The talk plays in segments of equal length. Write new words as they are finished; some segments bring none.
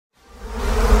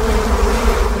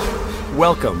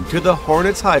Welcome to the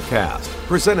Hornets Hivecast,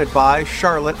 presented by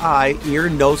Charlotte Eye, Ear,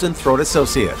 Nose, and Throat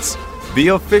Associates, the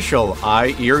official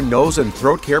eye, ear, nose, and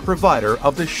throat care provider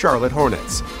of the Charlotte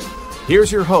Hornets.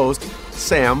 Here's your host,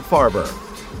 Sam Farber.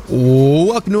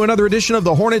 Welcome to another edition of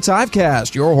the Hornets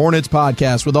Hivecast, your Hornets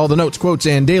podcast with all the notes, quotes,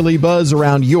 and daily buzz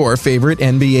around your favorite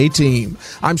NBA team.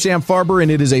 I'm Sam Farber, and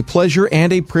it is a pleasure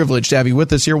and a privilege to have you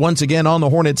with us here once again on the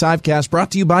Hornets Hivecast,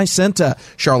 brought to you by Senta,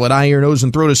 Charlotte Eye, Ear, Nose,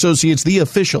 and Throat Associates, the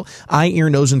official eye, ear,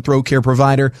 nose, and throat care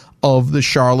provider of the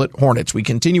Charlotte Hornets. We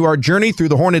continue our journey through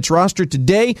the Hornets roster.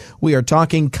 Today, we are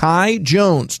talking Kai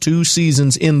Jones, 2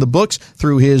 seasons in the books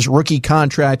through his rookie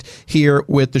contract here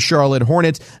with the Charlotte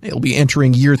Hornets. He'll be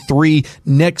entering year 3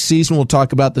 next season. We'll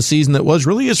talk about the season that was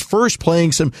really his first,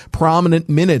 playing some prominent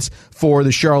minutes for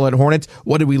the Charlotte Hornets.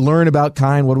 What did we learn about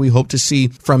Kai, and what do we hope to see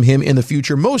from him in the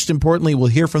future? Most importantly, we'll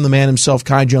hear from the man himself.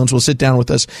 Kai Jones will sit down with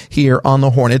us here on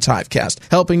the Hornets Hivecast.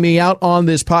 Helping me out on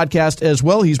this podcast as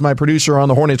well, he's my producer on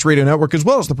the Hornets Radio Network, as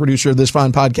well as the producer of this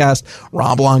fine podcast,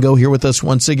 Rob Longo, here with us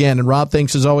once again. And Rob,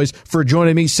 thanks as always for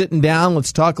joining me, sitting down.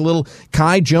 Let's talk a little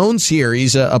Kai Jones here.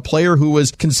 He's a player who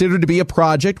was considered to be a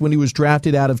project when he was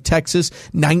drafted out of Texas,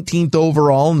 19th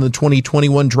overall in the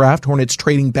 2021 draft. Hornets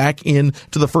trading back in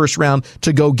to the first round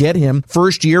to go get him.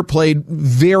 First year, played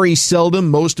very seldom.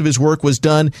 Most of his work was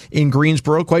done in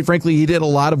Greensboro. Quite frankly, he did a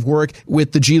lot of work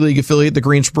with the G League affiliate, the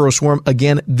Greensboro Swarm,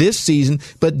 again this season,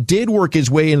 but did work his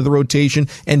way into the rotation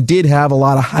and did have a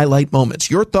lot of highlight moments.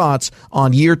 Your thoughts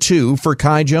on year 2 for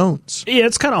Kai Jones? Yeah,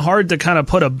 it's kind of hard to kind of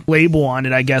put a label on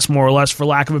it, I guess, more or less, for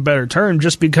lack of a better term,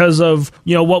 just because of,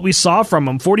 what we saw from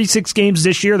him. 46 games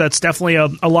this year, that's definitely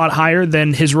a lot higher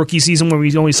than his rookie season when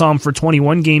we only saw him for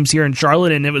 21 games here in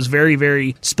Charlotte, and it was very,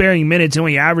 very sparing minutes. He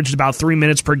only averaged about 3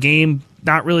 minutes per game,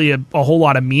 not really a whole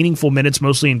lot of meaningful minutes,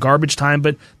 mostly in garbage time,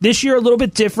 but this year a little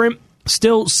bit different.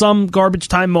 Still some garbage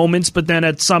time moments, but then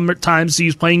at some times he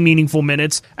was playing meaningful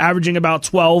minutes, averaging about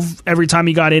 12 every time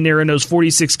he got in there in those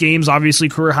 46 games, obviously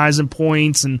career highs in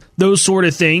points and those sort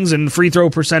of things, and free throw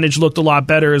percentage looked a lot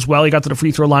better as well. He got to the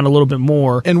free throw line a little bit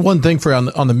more. And one thing for on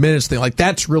the minutes thing, like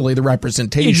that's really the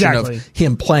representation of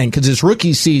him playing, because his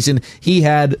rookie season, he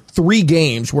had 3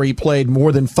 games where he played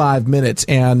more than 5 minutes,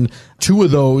 and 2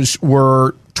 of those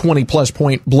were 20-plus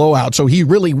point blowout. So he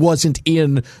really wasn't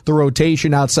in the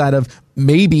rotation outside of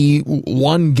maybe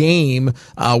 1 game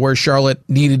where Charlotte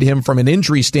needed him from an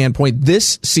injury standpoint.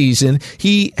 This season,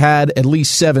 he had at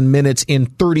least 7 minutes in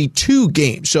 32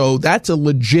 games. So that's a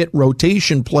legit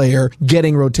rotation player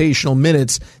getting rotational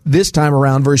minutes this time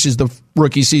around versus the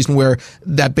rookie season where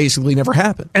that basically never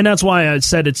happened. And that's why I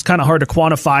said it's kind of hard to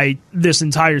quantify this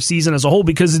entire season as a whole,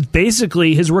 because it's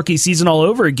basically his rookie season all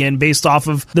over again based off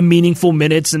of the meaningful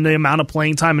minutes and the amount of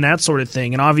playing time and that sort of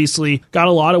thing. And obviously got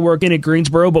a lot of work in at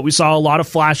Greensboro, but we saw a lot of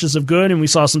flashes of good, and we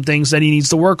saw some things that he needs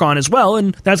to work on as well.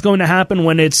 And that's going to happen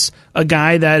when it's a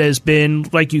guy that has been,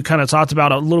 like you kind of talked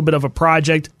about, a little bit of a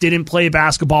project, didn't play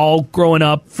basketball growing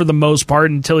up for the most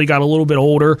part until he got a little bit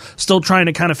older, still trying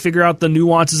to kind of figure out the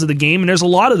nuances of the game. And there's a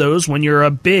lot of those when you're a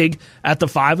big at the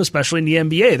 5, especially in the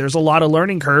NBA. There's a lot of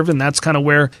learning curve, and that's kind of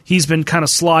where he's been kind of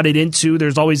slotted into.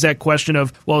 There's always that question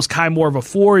of, well, is Kai more of a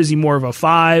 4? Is he more of a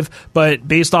 5? But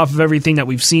based off of everything that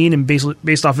we've seen and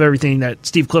based off of everything that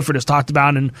Steve Clifford has talked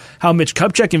about and how Mitch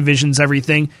Kupchak envisions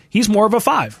everything, he's more of a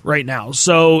 5 right now.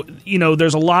 So,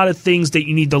 there's a lot of things that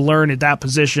you need to learn at that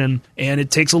position, and it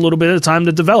takes a little bit of time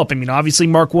to develop. I mean, obviously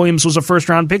Mark Williams was a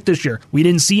first-round pick this year. We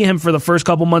didn't see him for the first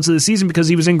couple months of the season because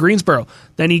he was in Greensboro.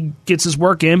 Then he gets his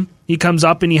work in, he comes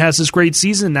up, and he has this great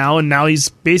season now, and now he's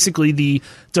basically the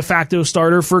de facto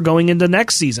starter for going into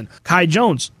next season. Kai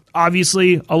Jones,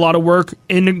 obviously a lot of work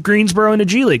in Greensboro in the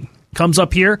G League. Comes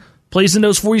up here, plays in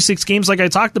those 46 games like I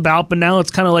talked about, but now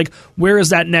it's kind of like, where is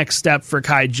that next step for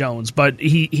Kai Jones? But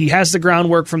he has the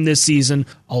groundwork from this season,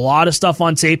 a lot of stuff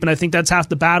on tape, and I think that's half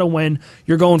the battle when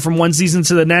you're going from one season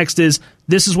to the next is,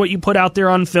 this is what you put out there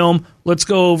on film, let's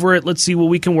go over it, let's see what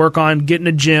we can work on, get in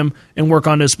a gym, and work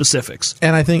on those specifics.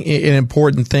 And I think an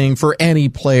important thing for any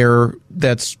player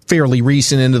that's fairly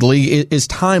recent into the league is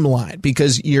timeline,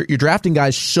 because you're drafting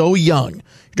guys so young.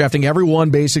 You're drafting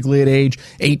everyone basically at age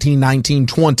 18, 19,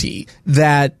 20,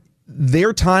 that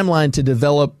their timeline to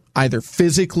develop either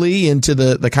physically into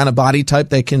the kind of body type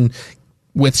that can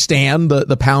withstand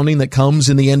the pounding that comes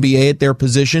in the NBA at their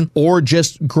position, or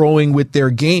just growing with their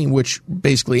game, which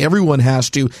basically everyone has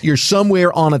to. You're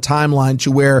somewhere on a timeline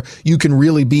to where you can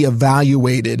really be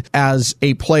evaluated as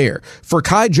a player. For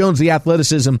Kai Jones, the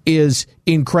athleticism is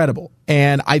incredible.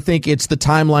 And I think it's the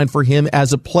timeline for him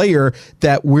as a player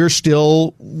that we're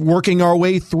still working our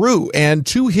way through. And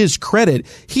to his credit,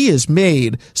 he has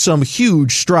made some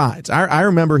huge strides. I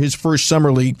remember his first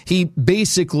summer league. He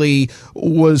basically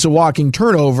was a walking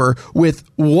turnover with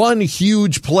one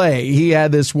huge play. He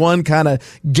had this one kind of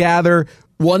gather,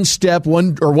 one step,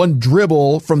 one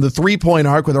dribble from the 3-point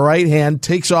arc with the right hand,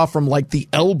 takes off from like the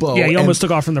elbow. Yeah, he almost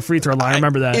took off from the free throw line. I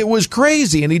remember that. It was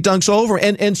crazy, and he dunks over.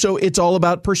 And so it's all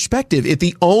about perspective. If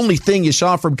the only thing you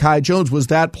saw from Kai Jones was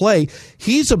that play,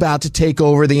 he's about to take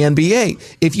over the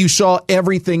NBA. If you saw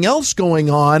everything else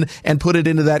going on and put it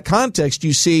into that context,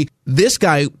 you see this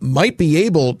guy might be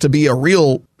able to be a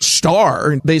real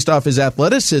star based off his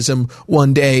athleticism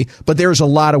one day, but there's a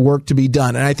lot of work to be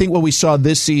done. And I think what we saw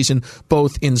this season,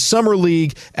 both in Summer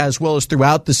League as well as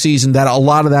throughout the season, that a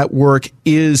lot of that work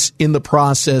is in the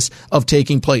process of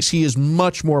taking place. He is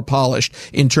much more polished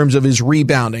in terms of his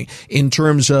rebounding, in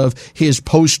terms of his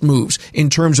post moves,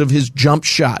 in terms of his jump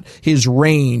shot, his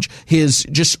range, his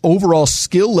just overall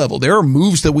skill level. There are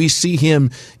moves that we see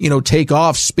him, take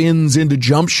off, spins into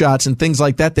jump shots and things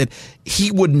like that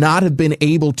he would not have been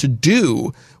able to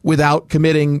do without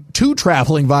committing 2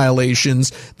 traveling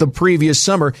violations the previous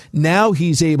summer. Now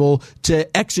he's able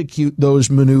to execute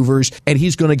those maneuvers, and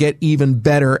he's going to get even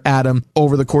better at them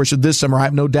over the course of this summer. I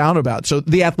have no doubt about it. So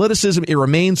the athleticism, it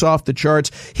remains off the charts.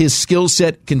 His skill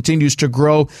set continues to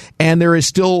grow, and there is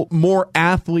still more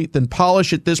athlete than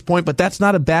polish at this point, but that's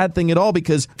not a bad thing at all,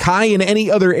 because Kai in any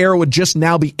other era would just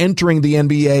now be entering the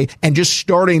NBA and just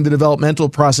starting the developmental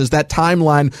process. That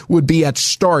timeline would be at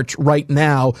start right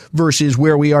now versus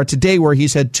where we are today, where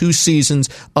he's had 2 seasons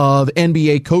of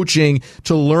NBA coaching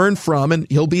to learn from, and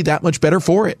he'll be that much better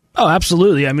for it. Oh,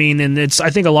 absolutely. I mean, and I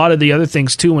think a lot of the other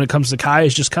things too when it comes to Kai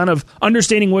is just kind of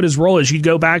understanding what his role is. You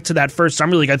go back to that first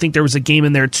summer league, I think there was a game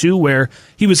in there too where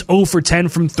he was 0 for 10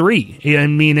 from 3. I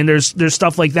mean, and there's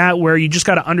stuff like that where you just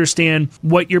got to understand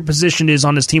what your position is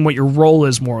on this team, what your role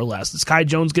is more or less. Is Kai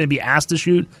Jones going to be asked to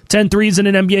shoot 10 threes in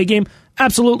an NBA game?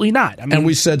 Absolutely not. I mean, and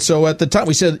we said so at the time.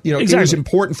 We said, exactly. It was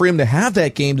important for him to have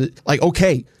that game. It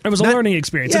was a learning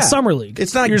experience. It's Summer League.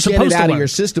 It's not get it out of your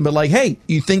system, but hey,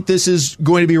 you think this is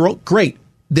going to be great.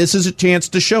 This is a chance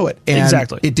to show it. And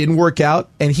exactly. It didn't work out,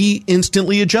 and he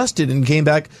instantly adjusted and came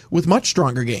back with much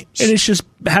stronger games. And it's just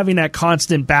having that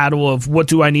constant battle of what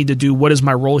do I need to do? What is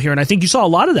my role here? And I think you saw a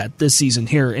lot of that this season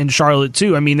here in Charlotte,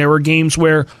 too. I mean, there were games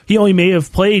where he only may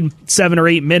have played 7 or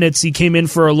 8 minutes. He came in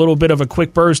for a little bit of a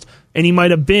quick burst, and he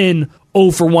might have been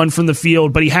 0 for 1 from the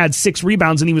field, but he had 6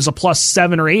 rebounds and he was a plus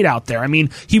 7 or 8 out there. I mean,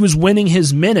 he was winning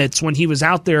his minutes when he was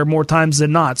out there more times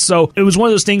than not. So it was one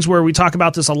of those things where we talk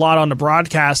about this a lot on the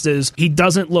broadcast is he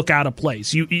doesn't look out of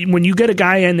place. When you get a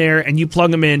guy in there and you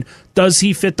plug him in, does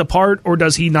he fit the part or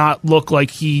does he not look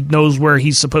like he knows where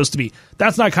he's supposed to be?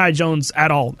 That's not Kai Jones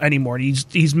at all anymore.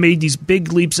 He's made these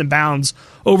big leaps and bounds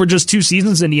over just 2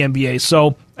 seasons in the NBA.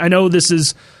 So I know this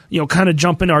is kind of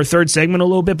jump into our third segment a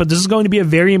little bit, but this is going to be a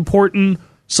very important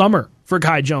summer for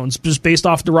Kai Jones, just based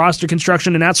off the roster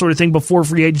construction and that sort of thing before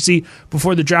free agency,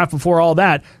 before the draft, before all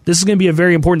that. This is going to be a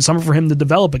very important summer for him to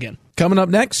develop again. Coming up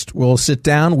next, we'll sit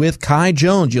down with Kai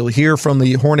Jones. You'll hear from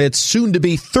the Hornets'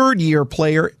 soon-to-be third-year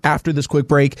player after this quick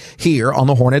break here on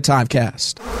the Hornets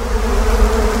Hivecast.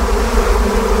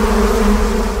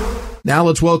 Now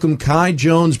let's welcome Kai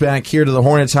Jones back here to the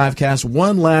Hornets Hivecast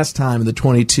one last time in the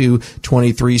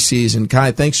 22-23 season.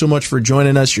 Kai, thanks so much for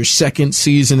joining us. Your second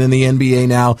season in the NBA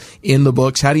now in the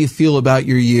books. How do you feel about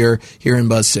your year here in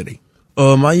Buzz City?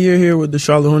 My year here with the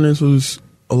Charlotte Hornets was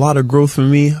a lot of growth for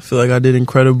me. I feel like I did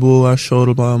incredible. I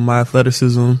showed my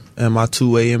athleticism and my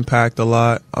two-way impact a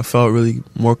lot. I felt really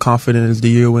more confident as the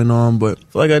year went on, but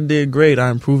I feel like I did great. I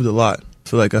improved a lot. I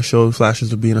feel like I showed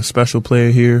flashes of being a special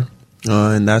player here.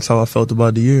 And that's how I felt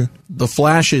about the year. The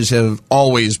flashes have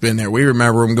always been there. We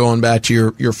remember them going back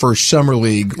to your first summer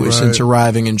league since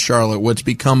arriving in Charlotte. What's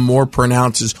become more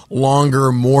pronounced is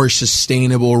longer, more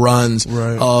sustainable runs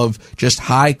of just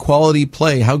high-quality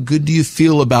play. How good do you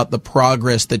feel about the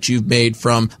progress that you've made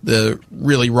from the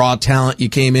really raw talent you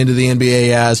came into the NBA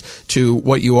as to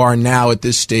what you are now at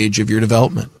this stage of your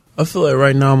development? I feel like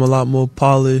right now I'm a lot more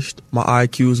polished. My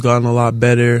IQ's gotten a lot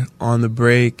better on the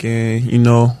break,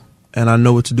 and I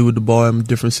know what to do with the ball in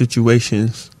different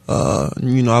situations.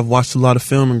 I've watched a lot of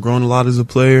film and grown a lot as a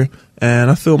player,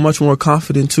 and I feel much more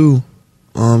confident too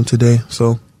today.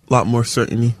 So a lot more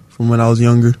certainty from when I was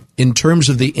younger. In terms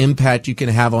of the impact you can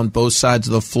have on both sides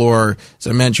of the floor, as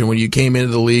I mentioned, when you came into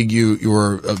the league, you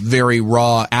were a very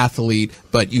raw athlete,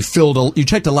 but you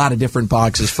checked a lot of different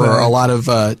boxes for a lot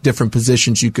of different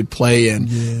positions you could play in.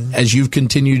 Yeah. As you've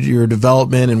continued your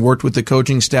development and worked with the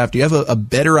coaching staff, do you have a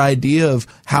better idea of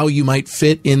how you might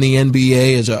fit in the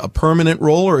NBA as a permanent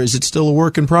role, or is it still a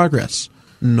work in progress?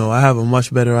 No, I have a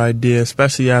much better idea,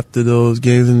 especially after those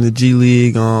games in the G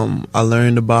League. I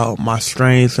learned about my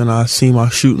strengths and I see my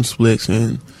shooting splits,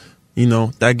 and,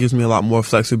 that gives me a lot more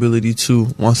flexibility too.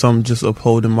 Once I'm just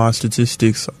upholding my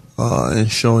statistics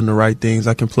and showing the right things,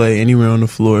 I can play anywhere on the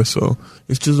floor. So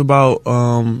it's just about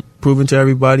proving to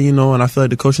everybody, and I feel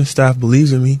like the coaching staff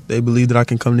believes in me. They believe that I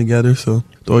can come together, so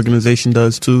the organization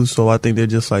does too. So I think they're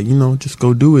just like, just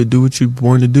go do it. Do what you're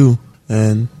born to do.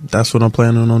 And that's what I'm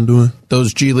planning on doing.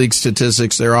 Those G League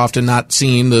statistics, they're often not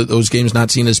seen, those games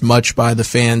not seen as much by the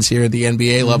fans here at the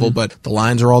NBA level, but the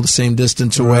lines are all the same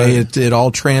distance away. Right. It all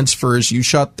transfers. You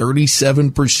shot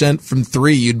 37% from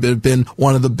three. You'd have been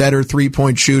one of the better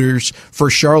three-point shooters for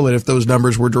Charlotte if those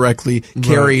numbers were directly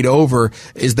carried over.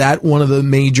 Is that one of the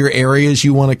major areas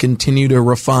you want to continue to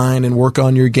refine and work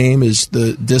on your game, is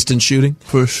the distance shooting?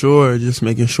 For sure. Just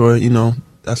making sure,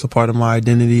 that's a part of my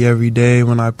identity every day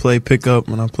when I play pickup,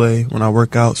 when I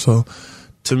work out. So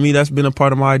to me, that's been a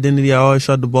part of my identity. I always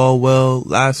shot the ball well.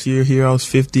 Last year here, I was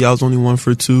 50. I was only 1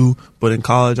 for 2. But in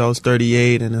college, I was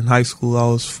 38. And in high school, I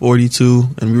was 42.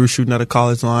 And we were shooting at a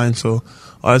college line. So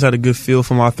I always had a good feel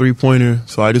for my three-pointer.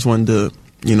 So I just wanted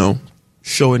to,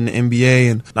 show it in the NBA.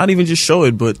 And not even just show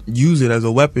it, but use it as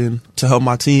a weapon to help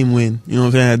my team win. You know what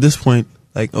I'm saying? At this point,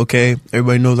 okay,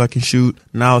 everybody knows I can shoot.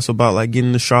 Now it's about,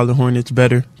 getting the Charlotte Hornets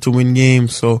better to win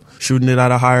games. So shooting it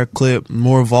at a higher clip,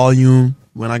 more volume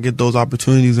when I get those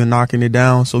opportunities, and knocking it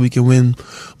down so we can win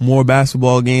more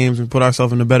basketball games and put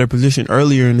ourselves in a better position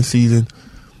earlier in the season.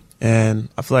 And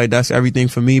I feel like that's everything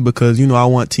for me because, I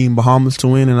want Team Bahamas to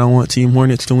win and I want Team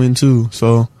Hornets to win too.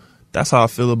 So that's how I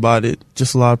feel about it.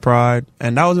 Just a lot of pride.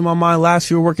 And that was in my mind last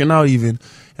year working out even.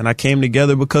 And I came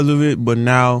together because of it, but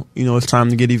now, it's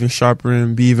time to get even sharper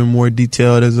and be even more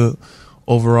detailed as a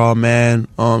overall man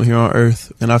here on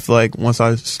Earth. And I feel like once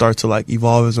I start to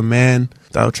evolve as a man,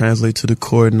 that'll translate to the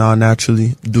court, and I'll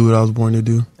naturally do what I was born to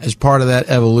do. As part of that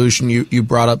evolution, you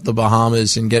brought up the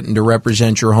Bahamas and getting to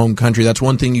represent your home country. That's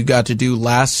one thing you got to do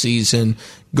last season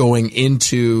going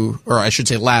into, or I should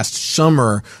say last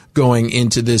summer going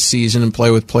into this season, and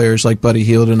play with players like Buddy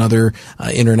Hield and other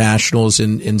internationals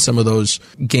in some of those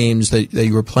games that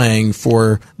you were playing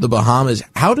for the Bahamas.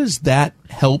 How does that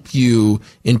help you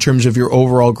in terms of your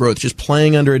overall growth? Just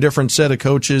playing under a different set of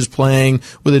coaches, playing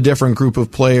with a different group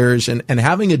of players, and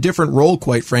having a different role,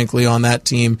 quite frankly, on that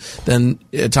team than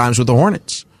at times with the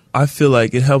Hornets. I feel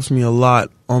like it helps me a lot.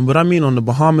 But on the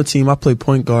Bahama team, I play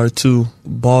point guard too,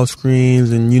 ball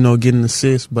screens and, getting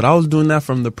assists. But I was doing that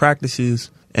from the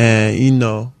practices.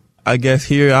 And, I guess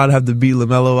here I'd have to beat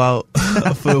LaMelo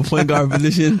out for the point guard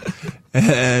position.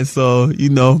 And so,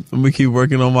 I'm going to keep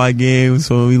working on my game.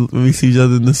 So when we see each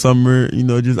other in the summer,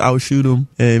 just outshoot them.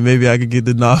 And maybe I could get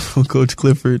the nod from Coach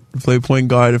Clifford to play point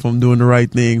guard if I'm doing the right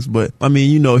things. But,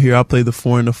 here I play the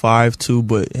 4 and the 5 too.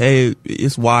 But, hey,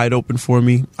 it's wide open for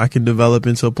me. I can develop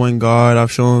into a point guard.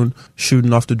 I've shown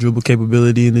shooting off the dribble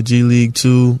capability in the G League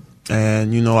too.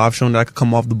 And, I've shown that I could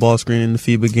come off the ball screen in the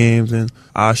FIBA games. And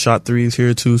I shot threes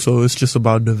here too. So it's just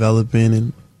about developing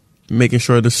and making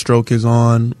sure the stroke is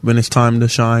on when it's time to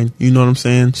shine. You know what I'm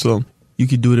saying? So you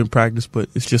could do it in practice, but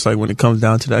it's just when it comes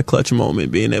down to that clutch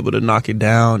moment, being able to knock it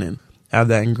down and have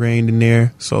that ingrained in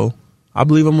there. So I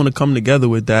believe I'm going to come together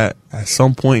with that at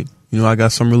some point. I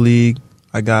got Summer League.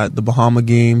 I got the Bahama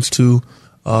games too.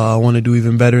 I want to do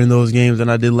even better in those games than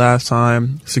I did last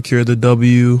time, secure the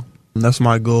W. And that's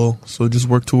my goal. So just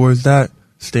work towards that.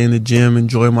 Stay in the gym,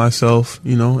 enjoy myself,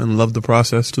 and love the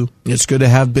process too. It's good to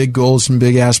have big goals and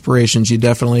big aspirations. You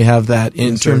definitely have that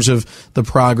in terms of the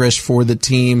progress for the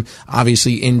team.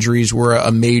 Obviously, injuries were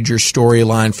a major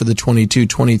storyline for the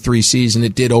 22-23 season.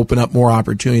 It did open up more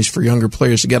opportunities for younger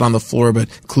players to get on the floor, but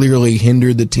clearly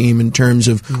hindered the team in terms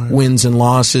of wins and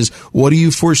losses. What do you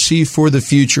foresee for the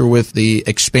future with the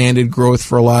expanded growth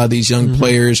for a lot of these young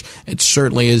players? It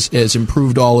certainly has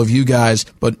improved all of you guys,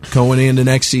 but going into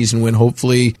next season when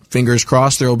hopefully, fingers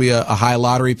crossed, there will be a high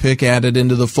lottery pick added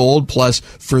into the fold, plus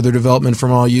further development from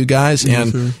all you guys.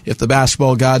 And if the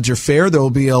basketball gods are fair, there will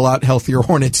be a lot healthier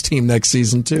Hornets team next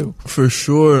season too. For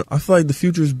sure. I feel like the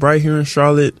future is bright here in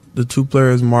Charlotte. The two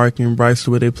players, Mark and Bryce,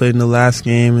 the way they played in the last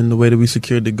game and the way that we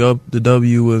secured the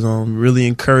W was really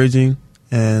encouraging,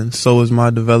 and so was my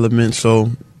development.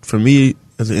 So for me,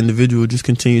 as an individual, just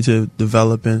continue to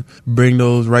develop and bring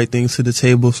those right things to the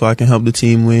table so I can help the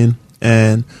team win.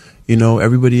 And,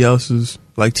 everybody else is,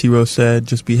 like T-Rose said,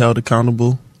 just be held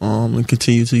accountable and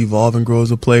continue to evolve and grow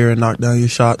as a player and knock down your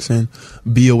shots and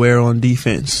be aware on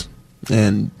defense.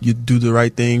 And you do the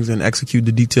right things and execute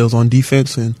the details on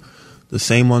defense and the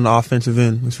same on the offensive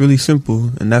end. It's really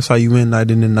simple, and that's how you win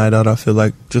night in and night out. I feel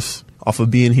like just off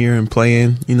of being here and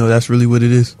playing, that's really what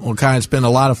it is. Well, Kai, it's been a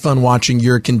lot of fun watching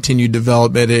your continued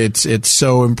development. It's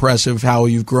so impressive how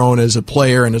you've grown as a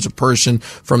player and as a person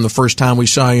from the first time we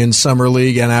saw you in Summer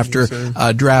League and after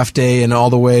draft day and all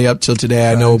the way up till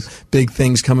today. I know big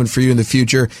things coming for you in the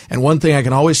future. And one thing I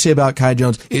can always say about Kai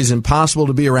Jones is impossible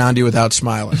to be around you without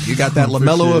smiling. You got that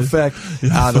LaMelo effect.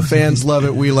 The fans love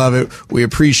it. We love it. We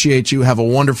appreciate you. Have a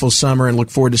wonderful summer and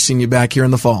look forward to seeing you back here in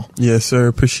the fall. Yes, sir.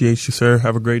 Appreciate you, sir.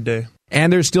 Have a great day.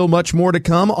 And there's still much more to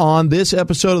come on this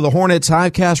episode of the Hornets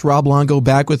Hivecast. Rob Longo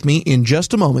back with me in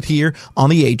just a moment here on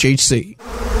the HHC.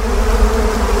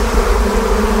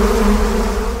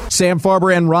 Sam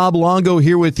Farber and Rob Longo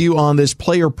here with you on this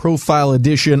player profile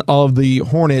edition of the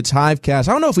Hornets Hivecast.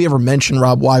 I don't know if we ever mentioned,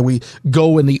 Rob, why we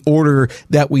go in the order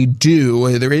that we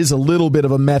do. There is a little bit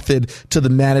of a method to the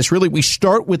madness. Really, we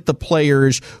start with the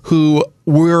players who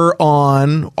are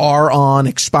on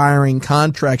expiring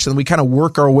contracts, and we kind of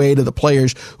work our way to the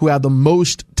players who have the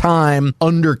most time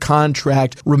under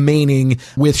contract remaining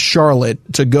with Charlotte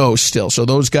to go still. So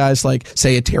those guys like,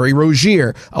 say, a Terry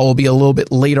Rozier will be a little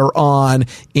bit later on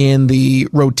in the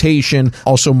rotation.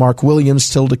 Also, Mark Williams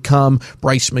still to come.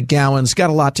 Bryce McGowan's got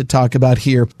a lot to talk about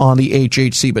here on the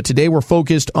HHC. But today we're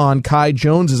focused on Kai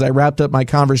Jones as I wrapped up my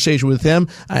conversation with him.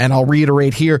 And I'll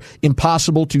reiterate here,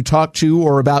 impossible to talk to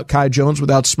or about Kai Jones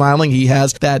without smiling. He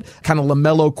has that kind of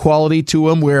LaMelo quality to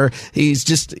him where he's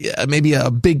just maybe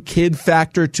a big kid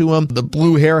factor to him. The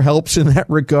blue hair helps in that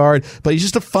regard, but he's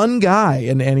just a fun guy,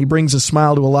 and he brings a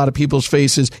smile to a lot of people's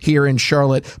faces here in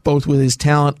Charlotte, both with his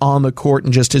talent on the court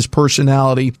and just his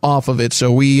personality off of it.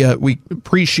 So we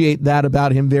appreciate that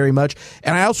about him very much.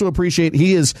 And I also appreciate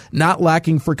he is not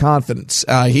lacking for confidence.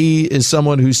 He is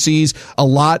someone who sees a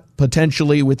lot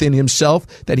potentially within himself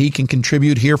that he can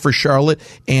contribute here for Charlotte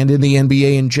and in the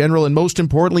NBA in general. And most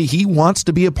importantly, he wants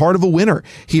to be a part of a winner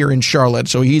here in Charlotte.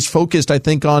 So he's focused, I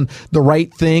think, on the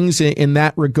right things in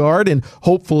that regard, and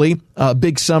hopefully a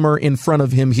big summer in front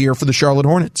of him here for the Charlotte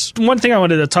Hornets. One thing I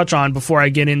wanted to touch on before I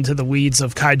get into the weeds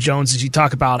of Kai Jones is you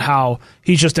talk about how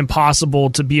he's just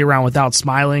impossible to be around without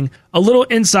smiling. A little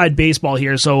inside baseball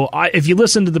here. So if you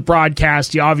listen to the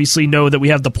broadcast, you obviously know that we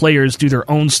have the players do their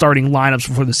own starting lineups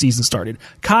before the season started.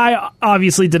 Kai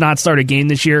obviously did not start a game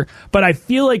this year, but I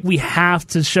feel like we have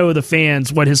to show the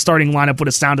fans what his starting lineup would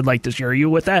have sounded like this year. Are you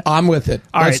with that? I'm with it.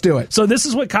 Let's do it. So this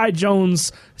is what Kai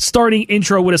Jones' starting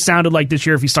intro would have sounded like this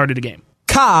year if he started a game.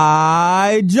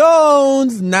 Kai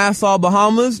Jones, Nassau,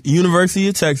 Bahamas, University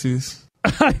of Texas.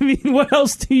 I mean, what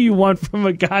else do you want from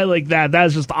a guy like that?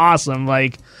 That's just awesome.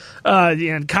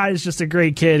 And Kai is just a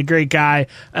great kid, great guy.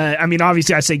 I mean,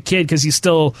 obviously I say kid because he's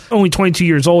still only 22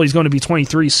 years old. He's going to be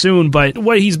 23 soon. But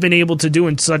what he's been able to do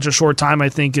in such a short time, I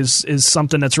think, is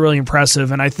something that's really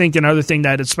impressive. And I think another thing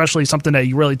that, especially something that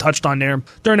you really touched on there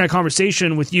during that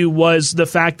conversation with you, was the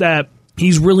fact that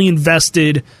he's really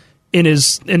invested in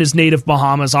his native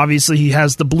Bahamas. Obviously, he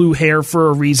has the blue hair for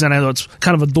a reason. I know it's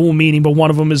kind of a dual meaning, but one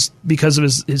of them is because of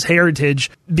his heritage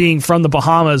being from the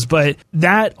Bahamas. But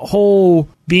that whole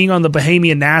being on the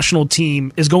Bahamian national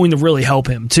team is going to really help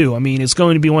him, too. I mean, it's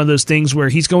going to be one of those things where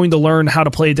he's going to learn how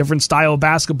to play a different style of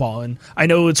basketball. And I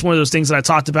know it's one of those things that I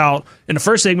talked about in the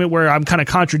first segment where I'm kind of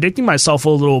contradicting myself a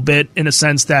little bit in a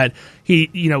sense that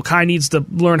Kai needs to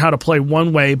learn how to play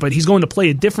one way, but he's going to play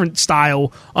a different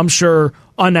style, I'm sure,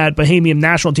 on that Bahamian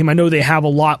national team. I know they have a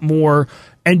lot more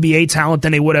NBA talent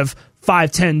than they would have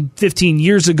 5, 10, 15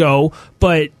 years ago,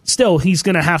 but still, he's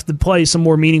going to have to play some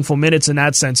more meaningful minutes in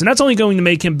that sense. And that's only going to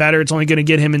make him better. It's only going to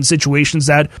get him in situations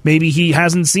that maybe he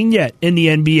hasn't seen yet in the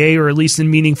NBA, or at least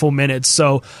in meaningful minutes.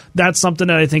 So that's something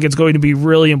that I think is going to be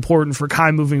really important for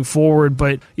Kai moving forward.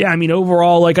 But yeah, I mean,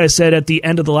 overall, like I said at the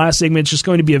end of the last segment, it's just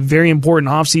going to be a very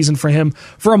important offseason for him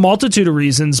for a multitude of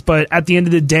reasons. But at the end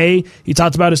of the day, he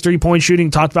talked about his three-point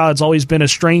shooting, talked about it's always been a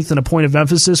strength and a point of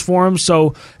emphasis for him.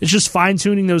 So it's just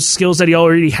fine-tuning those skills that he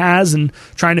already has and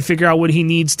trying to figure out what he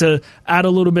needs to add a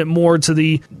little bit more to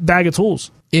the bag of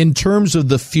tools. In terms of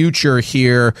the future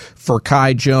here for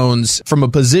Kai Jones, from a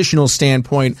positional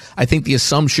standpoint, I think the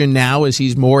assumption now is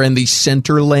he's more in the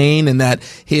center lane and that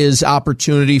his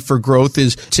opportunity for growth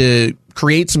is to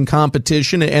create some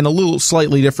competition and a little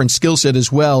slightly different skill set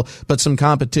as well, but some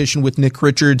competition with Nick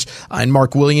Richards and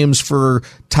Mark Williams for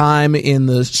time in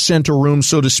the center room,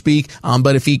 so to speak.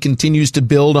 But if he continues to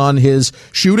build on his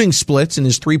shooting splits and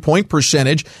his 3-point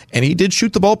percentage, and he did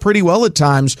shoot the ball pretty well at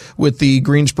times with the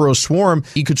Greensboro Swarm,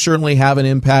 he could certainly have an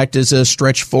impact as a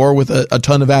stretch four with a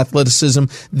ton of athleticism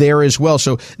there as well.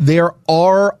 So there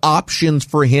are options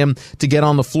for him to get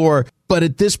on the floor. But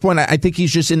at this point, I think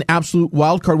he's just an absolute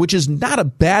wild card, which is not a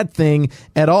bad thing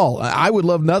at all. I would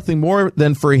love nothing more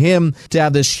than for him to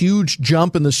have this huge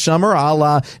jump in the summer, a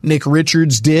la Nick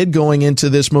Richards did going into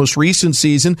this most recent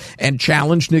season, and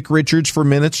challenge Nick Richards for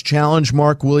minutes, challenge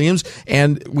Mark Williams.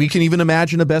 And we can even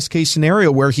imagine a best case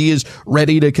scenario where he is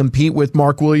ready to compete with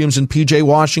Mark Williams and PJ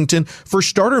Washington for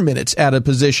starter minutes at a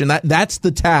position. That's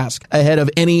the task ahead of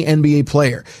any NBA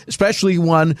player, especially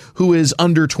one who is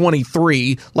under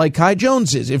 23 like Kai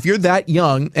Jones is. If you're that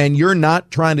young and you're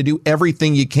not trying to do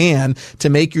everything you can to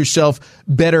make yourself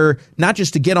better, not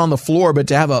just to get on the floor, but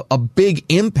to have a big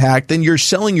impact, then you're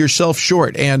selling yourself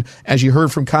short. And as you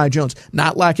heard from Kai Jones,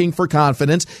 not lacking for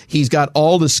confidence. He's got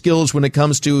all the skills when it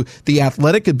comes to the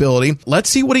athletic ability. Let's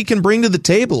see what he can bring to the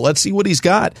table. Let's see what he's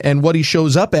got and what he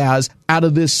shows up as out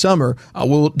of this summer.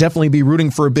 We'll definitely be rooting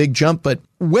for a big jump, but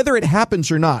whether it happens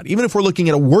or not, even if we're looking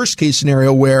at a worst case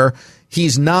scenario where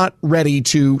he's not ready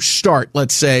to start,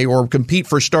 let's say, or compete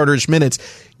for starters minutes,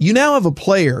 you now have a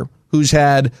player who's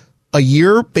had a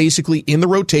year basically in the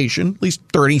rotation, at least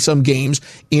 30-some games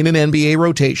in an NBA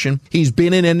rotation. He's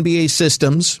been in NBA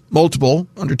systems, multiple,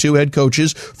 under 2 head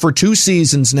coaches, for 2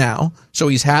 seasons now. So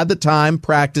he's had the time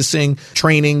practicing,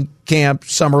 training, camp,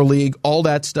 summer league, all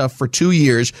that stuff for 2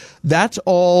 years. That's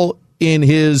all in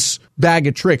his bag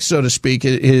of tricks, so to speak.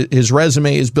 His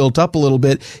resume is built up a little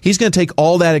bit. He's going to take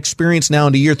all that experience now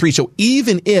into year 3. So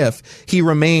even if he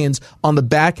remains on the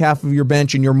back half of your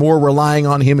bench and you're more relying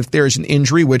on him if there's an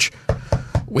injury, which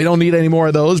we don't need any more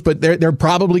of those, but they're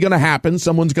probably going to happen.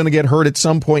 Someone's going to get hurt at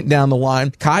some point down the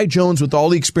line. Kai Jones, with all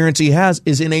the experience he has,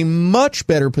 is in a much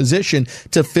better position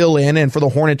to fill in and for the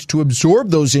Hornets to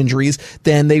absorb those injuries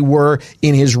than they were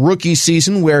in his rookie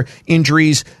season, where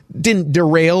injuries didn't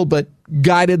derail, but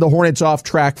guided the Hornets off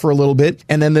track for a little bit.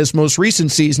 And then this most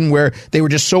recent season where they were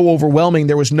just so overwhelming,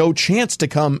 there was no chance to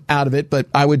come out of it. But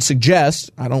I would suggest,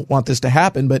 I don't want this to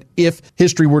happen, but if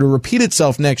history were to repeat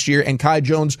itself next year and Kai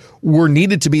Jones were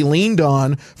needed to be leaned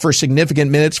on for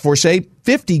significant minutes for, say,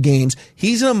 50 games,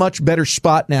 he's in a much better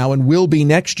spot now and will be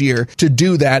next year to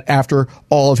do that after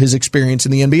all of his experience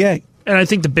in the NBA. And I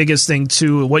think the biggest thing,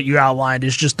 too, what you outlined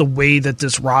is just the way that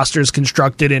this roster is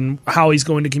constructed and how he's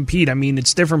going to compete. I mean,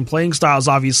 it's different playing styles,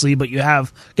 obviously, but you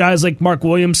have guys like Mark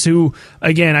Williams who,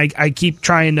 again, I keep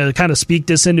trying to kind of speak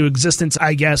this into existence,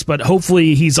 I guess, but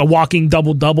hopefully he's a walking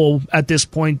double-double at this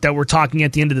point that we're talking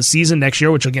at the end of the season next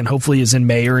year, which, again, hopefully is in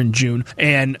May or in June.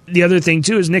 And the other thing,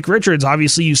 too, is Nick Richards.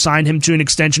 Obviously, you signed him to an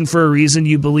extension for a reason.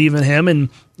 You believe in him, and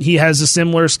he has a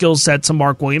similar skill set to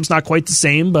Mark Williams. Not quite the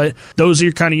same, but those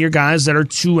are kind of your guys that are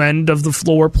two-end of the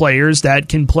floor players that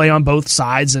can play on both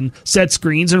sides and set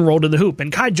screens and roll to the hoop.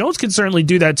 And Kai Jones can certainly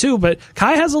do that too, but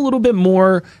Kai has a little bit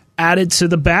more added to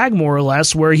the bag, more or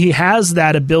less, where he has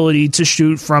that ability to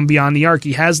shoot from beyond the arc.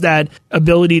 He has that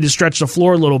ability to stretch the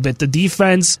floor a little bit. The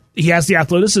defense, he has the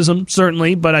athleticism,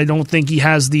 certainly, but I don't think he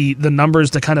has the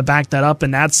numbers to kind of back that up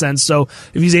in that sense. So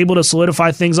if he's able to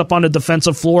solidify things up on the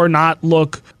defensive floor, not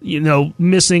look,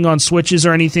 missing on switches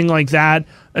or anything like that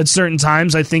at certain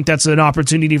times, I think that's an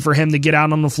opportunity for him to get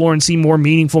out on the floor and see more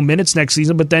meaningful minutes next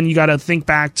season. But then you got to think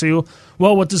back to,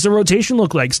 well, what does the rotation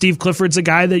look like? Steve Clifford's a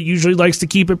guy that usually likes to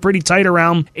keep it pretty tight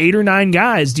around 8 or 9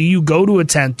 guys. Do you go to a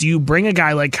 10th? Do you bring a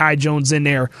guy like Kai Jones in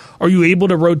there? Are you able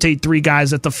to rotate 3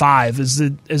 guys at the 5?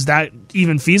 Is that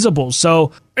even feasible?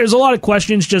 So there's a lot of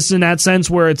questions just in that sense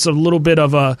where it's a little bit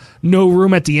of a no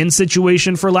room at the end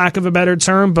situation, for lack of a better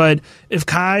term. But if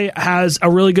Kai has a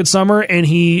really good summer and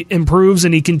he improves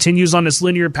and he continues on this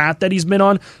linear path that he's been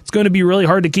on, it's going to be really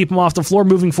hard to keep him off the floor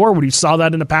moving forward. We saw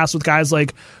that in the past with guys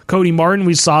like Cody Martin.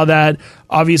 We saw that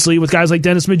obviously with guys like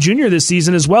Dennis Smith Jr. this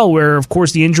season as well, where of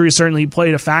course the injury certainly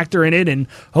played a factor in it. And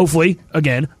hopefully,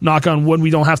 again, knock on wood, we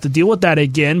don't have to deal with that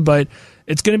again. But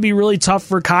it's going to be really tough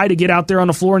for Kai to get out there on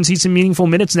the floor and see some meaningful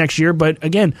minutes next year. But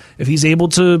again, if he's able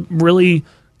to really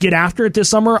get after it this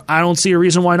summer, I don't see a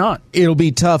reason why not. It'll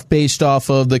be tough based off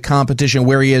of the competition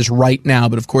where he is right now.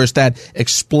 But of course, that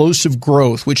explosive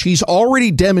growth, which he's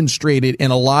already demonstrated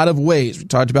in a lot of ways. We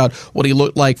talked about what he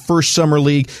looked like first summer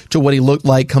league to what he looked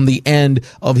like come the end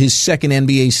of his second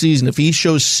NBA season. If he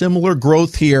shows similar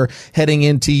growth here heading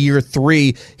into year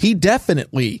 3, he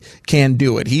definitely can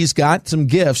do it. He's got some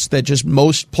gifts that just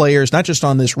most players, not just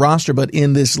on this roster, but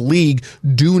in this league,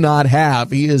 do not have.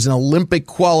 He is an Olympic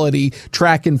quality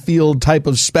track and field type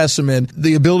of specimen.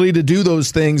 The ability to do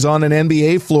those things on an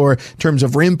NBA floor in terms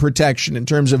of rim protection, in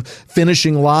terms of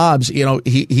finishing lobs,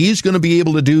 he's going to be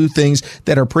able to do things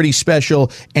that are pretty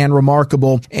special and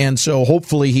remarkable. And so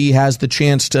hopefully he has the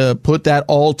chance to put that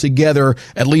all together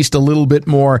at least a little bit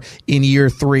more in year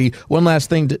 3. One last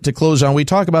thing to close on. We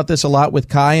talk about this a lot with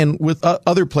Kai and with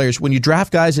other players. When you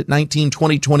draft guys at 19,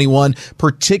 20, 21,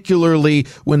 particularly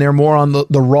when they're more on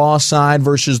the raw side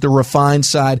versus the refined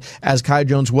side, as Kai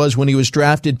Jones was when he was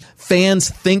drafted, fans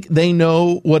think they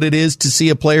know what it is to see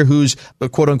a player who's a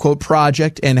quote-unquote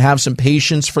project and have some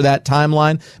patience for that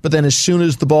timeline. But then as soon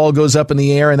as the ball goes up in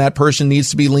the air and that person needs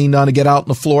to be leaned on to get out on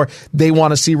the floor, they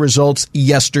want to see results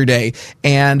yesterday.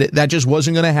 And that just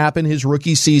wasn't going to happen his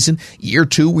rookie season. Year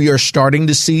 2, we are starting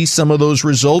to see some of those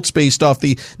results based off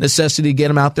the necessity to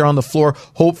get him out there on the floor.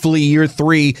 Hopefully year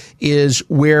 3 is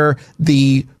where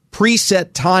the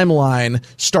preset timeline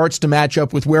starts to match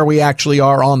up with where we actually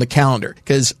are on the calendar.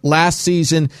 Because last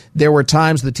season, there were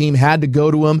times the team had to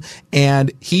go to him,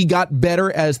 and he got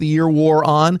better as the year wore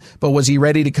on. But was he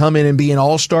ready to come in and be an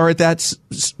all-star at that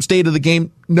state of the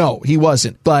game? No, he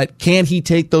wasn't. But can he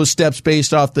take those steps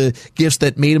based off the gifts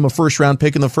that made him a first-round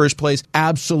pick in the first place?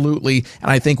 Absolutely.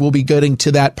 And I think we'll be getting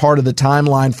to that part of the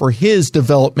timeline for his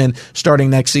development starting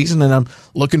next season. And I'm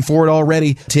looking forward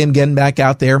already to him getting back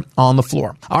out there on the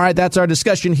floor. All right, that's our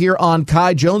discussion here on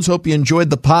Kai Jones. Hope you enjoyed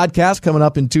the podcast. Coming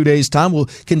up in 2 days' time, we'll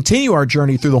continue our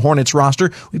journey through the Hornets roster.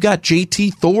 We've got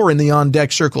JT Thor in the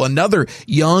on-deck circle, another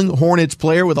young Hornets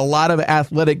player with a lot of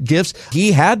athletic gifts.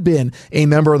 He had been a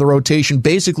member of the rotation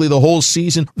basically the whole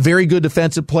season. Very good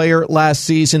defensive player last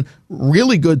season.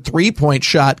 Really good three-point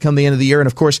shot come the end of the year. And,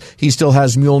 of course, he still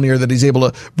has Mjolnir that he's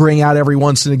able to bring out every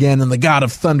once and again, and the God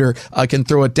of Thunder can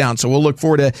throw it down. So we'll look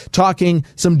forward to talking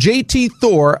some JT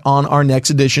Thor on our next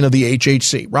edition of the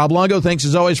HHC. Rob Longo, thanks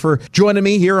as always for joining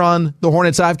me here on the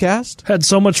Hornets Ivecast. Had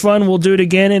so much fun. We'll do it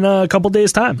again in a couple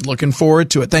days' time. Looking forward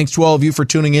to it. Thanks to all of you for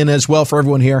tuning in as well. For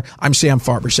everyone here, I'm Sam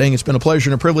Farber saying it's been a pleasure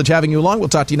and a privilege having you along. We'll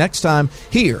talk to you next time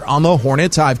here on the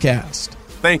Hornets Hivecast.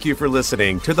 Thank you for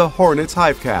listening to the Hornets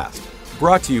Hivecast,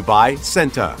 brought to you by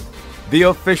Senta, the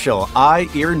official eye,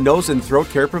 ear, nose, and throat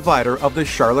care provider of the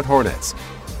Charlotte Hornets.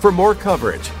 For more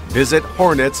coverage, visit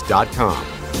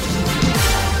hornets.com.